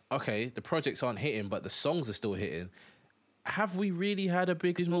 the projects aren't hitting, but the songs are still hitting. Have we really had a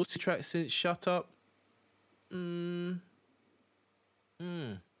big multi-track since Shut Up? Yeah.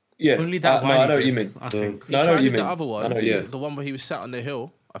 Only that I know what you mean. I think. He tried with the other one, I know, the one where he was sat on the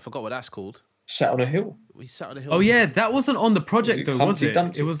hill. I forgot what that's called. Sat on a hill. We sat on the hill. Oh yeah, that wasn't on the project though, was it?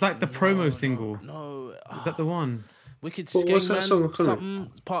 Dumpty? It was like the promo single. No. Is that the one? Wicked But what's that Skate song Man, called?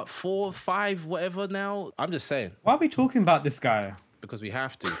 something, part 4, 5, whatever now. I'm just saying. Why are we talking about this guy? Because we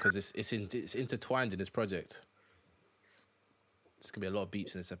have to, because it's intertwined in this project. There's going to be a lot of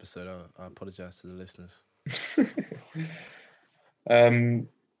beeps in this episode. I apologize to the listeners.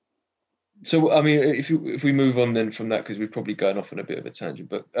 So, I mean, if we move on then from that, because we're probably going off on a bit of a tangent,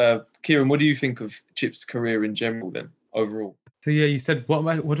 but Kieran, what do you think of Chip's career in general then, overall? So yeah, you said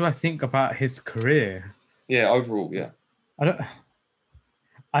what do I think about his career? Yeah, overall, yeah.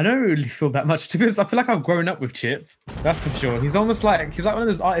 I don't really feel that much. To be honest, I feel like I've grown up with Chip. That's for sure. He's like one of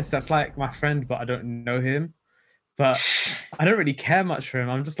those artists that's like my friend, but I don't know him. But I don't really care much for him.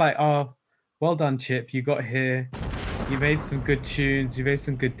 I'm just like, oh, well done, Chip. You got here. You made some good tunes. You made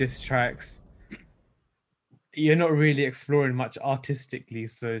some good diss tracks. You're not really exploring much artistically,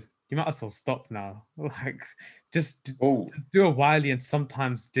 so you might as well stop now. Like, just do a Wiley and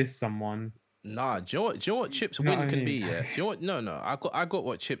sometimes diss someone. Nah, do you know what Chip's win can be? Yeah, do you know what? No. I got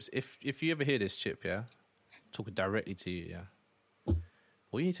what Chip's. If you ever hear this, Chip, yeah, talking directly to you, yeah.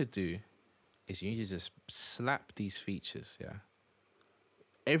 What you need to do is you need to just slap these features, yeah.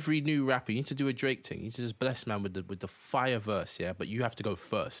 Every new rapper, you need to do a Drake thing. You need to just bless man with the fire verse, yeah. But you have to go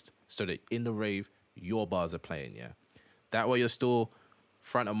first, so that in the rave your bars are playing, yeah. That way you're still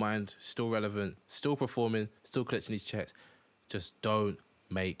front of mind, still relevant, still performing, still collecting these checks. Just don't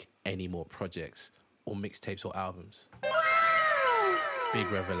make any more projects or mixtapes or albums. Big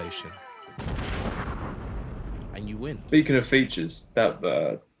revelation. And you win. Speaking of features, that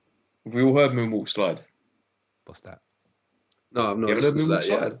we all heard Moonwalk Slide. What's that? No, I've not You haven't listened to heard that Moonwalk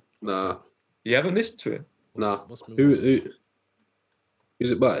yet. Slide? Nah. You haven't listened to it? Nah. What's Who's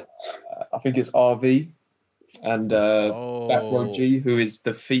it by? I think it's RV and Backroad G, who is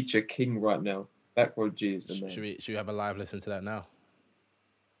the feature king right now. Backroad G is the name. Should we have a live listen to that now?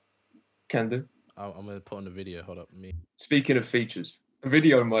 Can do. I'm going to put on the video. Hold up. Speaking of features, the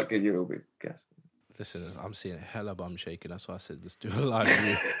video might get you a little bit gassed. Listen, I'm seeing hella bum shaking. That's why I said let's do a live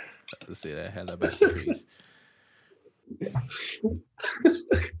review. Let's see that hella back degrees.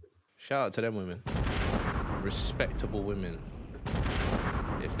 Shout out to them women. Respectable women.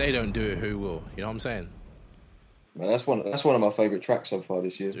 If they don't do it, who will? You know what I'm saying? Man, that's one of my favourite tracks so far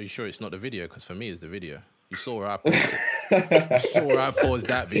this year. Are you sure it's not the video? Because for me, it's the video. You saw where I paused it. You saw where I paused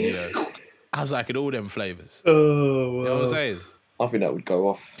that video. I was like in all them flavours. Oh, You know what I'm saying? I think that would go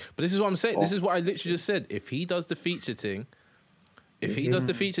off. But this is what I'm saying. This is what I literally just said. If he does the feature thing,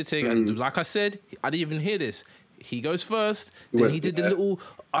 and like I said, I didn't even hear this. He goes first, then he did the little,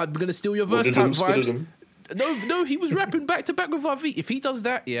 I'm going to steal your verse type vibes. No, he was rapping back to back with RV. If he does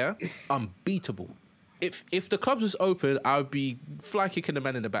that, yeah, unbeatable. If the clubs was open, I would be fly kicking the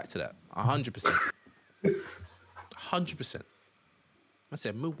man in the back to that. 100%. 100%. I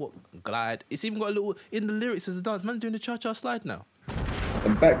said, moonwalk, glide. It's even got a little in the lyrics as a dance. Man doing the cha-cha slide now.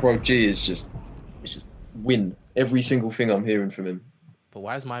 And Back Row G is just win every single thing I'm hearing from him. But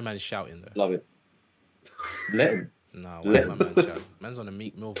why is my man shouting though? Love it. Let him. No, why is my man shouting? Man's on a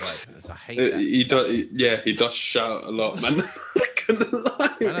Meek Mill vibe. I hate that. He does shout a lot, man. I couldn't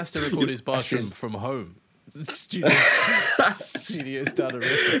lie. Man has to record his bars from home. Studios down the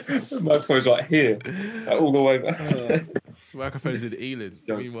road. Microphone's like here, all the way back. Microphone's in Ealing.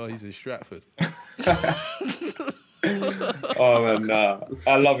 Meanwhile, he's in Stratford. Oh man, nah.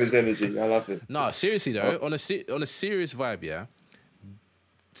 I love his energy. I love it. No, seriously though, on a serious vibe, yeah.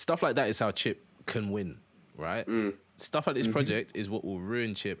 Stuff like that is how Chip can win, right? Stuff like this project is what will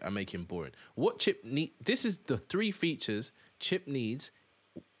ruin Chip and make him boring. What Chip need? This is the 3 features Chip needs.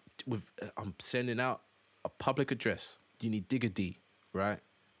 I'm sending out a public address. You need Digga D, right?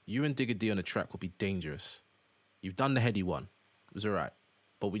 You and Digga D on a track will be dangerous. You've done the heady one. It was all right.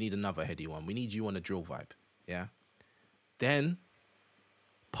 But we need another heady one. We need you on a drill vibe, yeah? Then,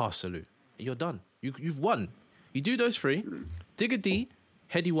 pass salute. You're done. You've won. You do those 3. Digga D,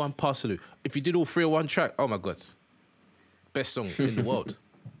 heady one, pass salute. If you did all 3 on one track, oh my God. Best song in the world.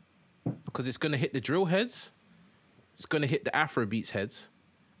 Because it's going to hit the drill heads. It's going to hit the Afro beats heads.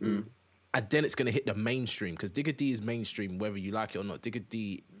 And then it's going to hit the mainstream, because Digga D is mainstream, whether you like it or not. Digga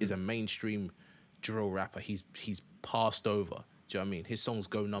D is a mainstream drill rapper. He's passed over. Do you know what I mean? His songs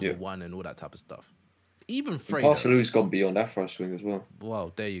go number 1 and all that type of stuff. Even Fredo. Parsalou's gone beyond Afro swing as well.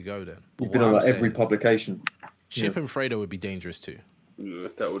 Well, there you go then. He's been on like every publication. Chip and Fredo would be dangerous too. Yeah,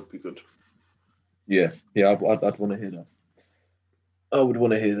 that would be good. Yeah, I'd want to hear that. I would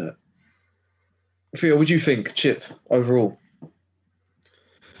want to hear that. Theo, what do you think, Chip, overall?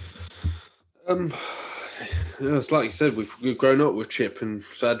 It's like you said, we've grown up with Chip and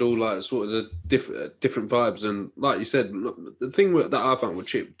had all like sort of the different vibes. And like you said, the thing that I found with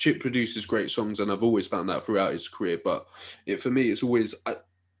Chip produces great songs, and I've always found that throughout his career. But for me, it's always I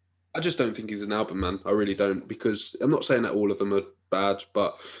just don't think he's an album man. I really don't, because I'm not saying that all of them are bad,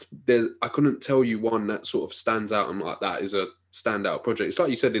 but I couldn't tell you one that sort of stands out and like that is a standout project. It's like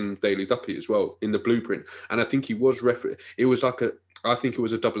you said in Daily Duppy as well, in the Blueprint, and I think he was I think it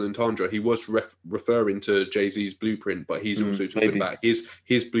was a double entendre. He was referring to Jay-Z's Blueprint, but he's also talking about his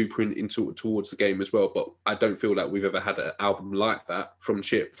blueprint towards the game as well. But I don't feel like we've ever had an album like that from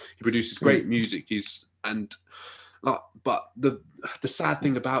Chip. He produces great music. But the sad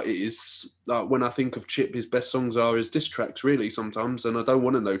thing about it is, when I think of Chip, his best songs are his diss tracks, really, sometimes. And I don't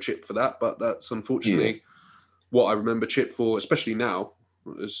want to know Chip for that, but that's unfortunately what I remember Chip for, especially now.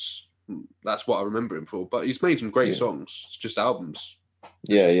 That's what I remember him for. But he's made some great songs. It's just albums.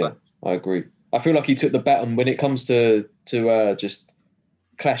 I agree. I feel like he took the baton when it comes to just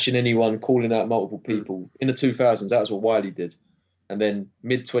clashing anyone, calling out multiple people. In the 2000s, that was what Wiley did. And then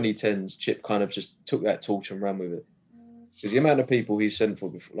mid-2010s, Chip kind of just took that torch and ran with it. Because the amount of people he's sent for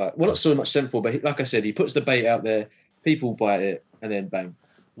before, not so much sent for, but like I said, he puts the bait out there, people bite it, and then bang.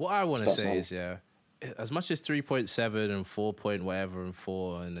 What I want to say is, as much as 3.7 and 4 point whatever and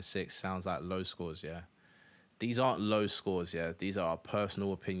 4 and the 6 sounds like low scores, these aren't low scores, these are our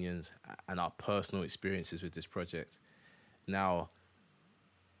personal opinions and our personal experiences with this project. Now,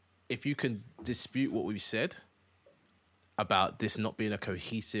 if you can dispute what we've said about this not being a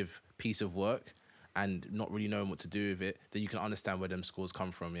cohesive piece of work and not really knowing what to do with it, then you can understand where them scores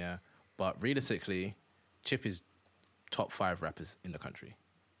come from, But realistically, Chip is top 5 rappers in the country.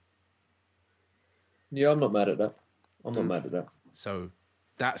 Yeah, I'm not mad at that. So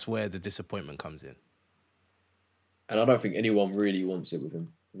that's where the disappointment comes in. And I don't think anyone really wants it with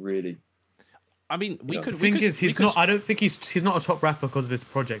him. Really. I mean, I don't think he's not a top rapper because of his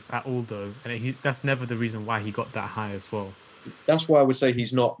projects at all, though. And that's never the reason why he got that high as well. That's why I would say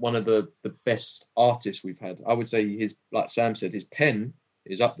he's not one of the best artists we've had. I would say like Sam said, his pen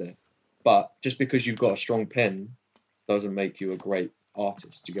is up there. But just because you've got a strong pen doesn't make you a great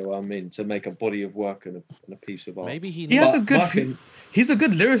artist. Do you get what I mean? To make a body of work and a piece of art. Maybe he's a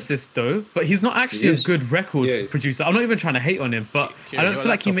good lyricist though, but he's not actually a good record producer. I'm not even trying to hate on him, but I don't feel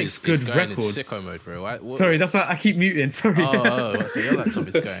like he makes good records. Sicko mode, bro. Sorry, that's why I keep muting. Sorry. So your laptop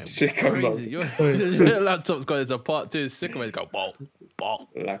is going sicko crazy. Your laptop's going into part 2. Sicko mode go ball.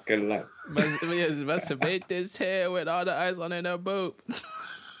 Like a lot. Must have made this hair with all the ice on in her boob.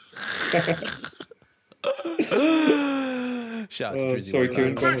 Shout out to Drizzy. Sorry,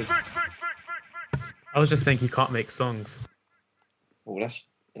 Kieran. I was just saying he can't make songs. Oh, that's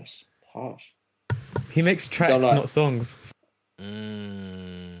harsh. He makes tracks, like- not songs.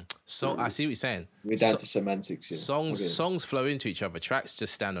 So I see what you're saying. We're down to semantics. Yeah. Songs flow into each other. Tracks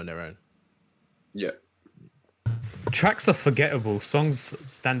just stand on their own. Yeah. Tracks are forgettable. Songs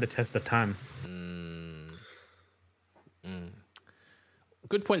stand the test of time.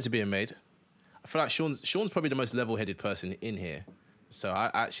 Good points are being made. I feel like Sean's probably the most level-headed person in here. So I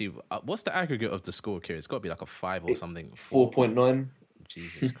actually, what's the aggregate of the score, Kieran? It's got to be like a 5 or something. 4.9.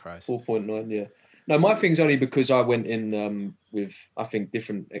 Jesus Christ. 4.9. Yeah. No, my thing's only because I went in with, I think,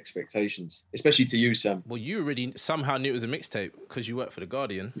 different expectations, especially to you, Sam. Well, you already somehow knew it was a mixtape because you work for The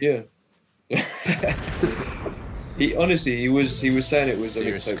Guardian. Yeah. He was saying it was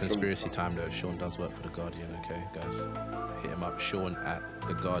Serious a mixtape conspiracy time, though. Sean does work for The Guardian, okay, guys? Hit him up, Sean at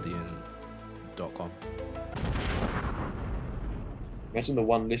theguardian.com. Imagine the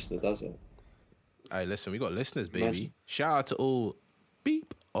one listener does it. Hey, listen, we got listeners, baby. Imagine. Shout out to all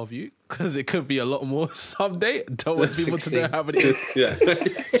beep of you, because it could be a lot more someday. Don't want people to know how many. Yeah.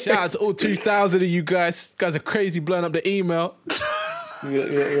 Shout out to all 2,000 of you guys. You guys are crazy, blowing up the email.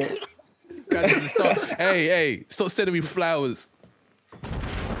 Yeah. Guys need to stop. Hey, stop sending me flowers.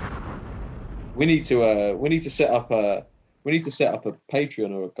 We need to set up a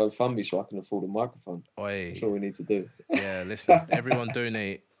Patreon or a GoFundMe so I can afford a microphone. Oi. That's all we need to do. Yeah, listen, everyone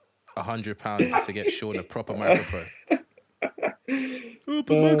donate £100 to get Sean a proper microphone.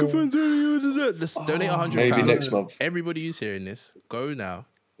 Proper microphones. Let's donate £100. Maybe next month. Everybody who's hearing this, go now.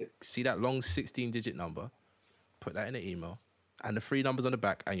 See that long 16-digit number. Put that in an email. And the 3 numbers on the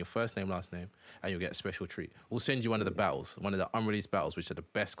back, and your first name, last name, and you'll get a special treat. We'll send you one of the battles, one of the unreleased battles, which are the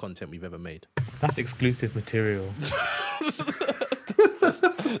best content we've ever made. That's exclusive material.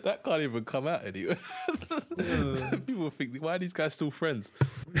 That can't even come out anyway. People think, why are these guys still friends?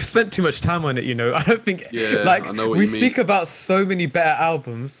 We've spent too much time on it, you know. I don't think I know what we you mean. speak about so many better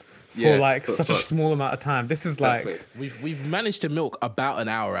albums for such a small amount of time. This is Exactly. like We've managed to milk about an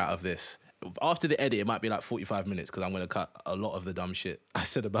hour out of this. After the edit, it might be like 45 minutes because I'm going to cut a lot of the dumb shit I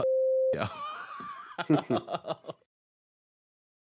said about. Yeah.